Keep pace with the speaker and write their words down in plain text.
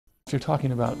If you're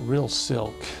talking about real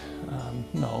silk,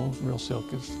 no, real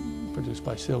silk is produced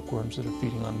by silkworms that are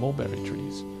feeding on mulberry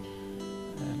trees.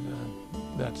 And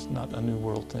that's not a New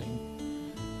World thing.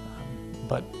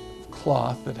 But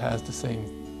cloth that has the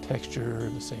same texture,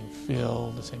 the same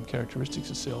feel, the same characteristics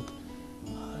of silk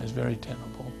is very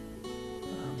tenable.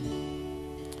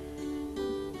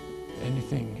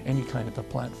 Any kind of a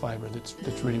plant fiber that's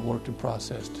really worked and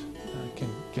processed can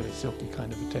get a silky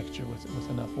kind of a texture with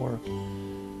enough work.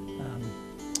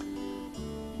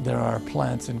 There are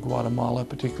plants in Guatemala,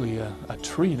 particularly a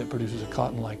tree that produces a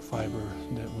cotton-like fiber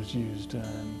that was used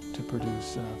to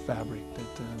produce fabric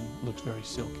that looks very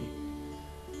silky.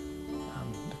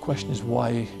 The question is,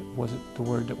 why was it the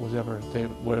word that was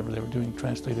whatever they were doing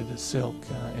translated as silk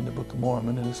in the Book of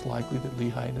Mormon? And it's likely that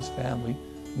Lehi and his family,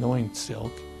 knowing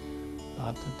silk,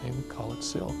 thought that they would call it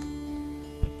silk.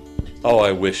 Oh,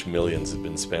 I wish millions had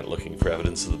been spent looking for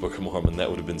evidence of the Book of Mormon. That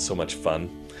would have been so much fun.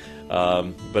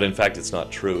 But in fact, it's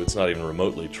not true. It's not even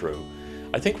remotely true.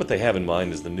 I think what they have in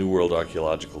mind is the New World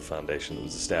Archaeological Foundation that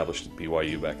was established at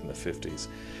BYU back in the 50s.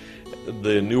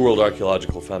 The New World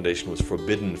Archaeological Foundation was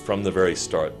forbidden from the very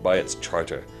start by its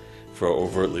charter for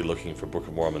overtly looking for Book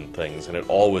of Mormon things, and it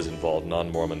always involved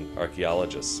non-Mormon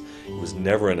archaeologists. It was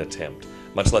never an attempt,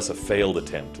 much less a failed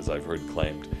attempt, as I've heard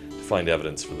claimed, to find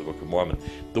evidence for the Book of Mormon.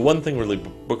 The one thing really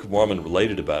Book of Mormon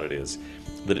related about it is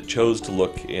that it chose to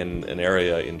look in an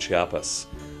area in Chiapas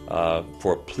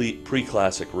for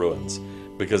pre-classic ruins,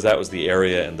 because that was the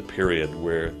area and the period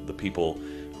where the people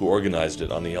who organized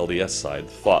it on the LDS side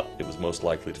thought it was most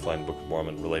likely to find Book of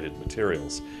Mormon related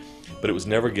materials. But it was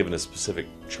never given a specific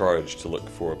charge to look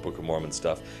for Book of Mormon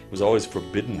stuff. It was always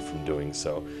forbidden from doing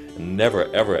so, and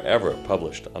never, ever, ever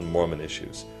published on Mormon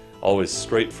issues. Always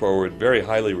straightforward, very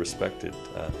highly respected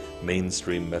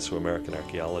mainstream Mesoamerican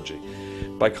archaeology.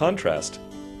 By contrast,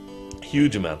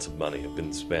 huge amounts of money have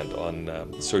been spent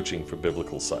on searching for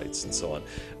biblical sites and so on.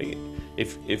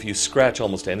 If you scratch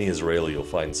almost any Israeli, you'll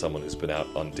find someone who's been out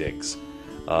on digs.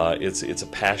 It's a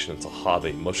passion, it's a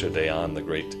hobby. Moshe Dayan, the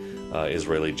great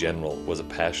Israeli general, was a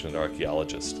passionate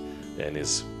archaeologist in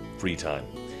his free time.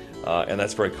 And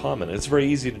that's very common. It's very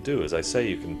easy to do. As I say,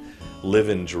 you can live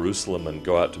in Jerusalem and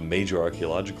go out to major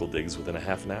archaeological digs within a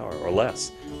half an hour or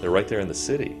less. They're right there in the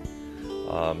city.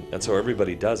 And so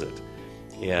everybody does it.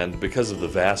 And because of the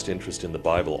vast interest in the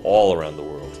Bible all around the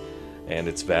world and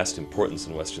its vast importance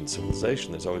in Western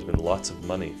civilization, there's always been lots of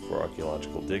money for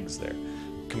archaeological digs there.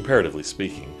 Comparatively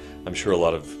speaking, I'm sure a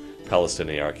lot of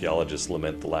Palestinian archaeologists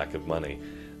lament the lack of money,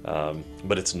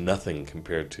 but it's nothing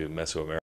compared to Mesoamerica.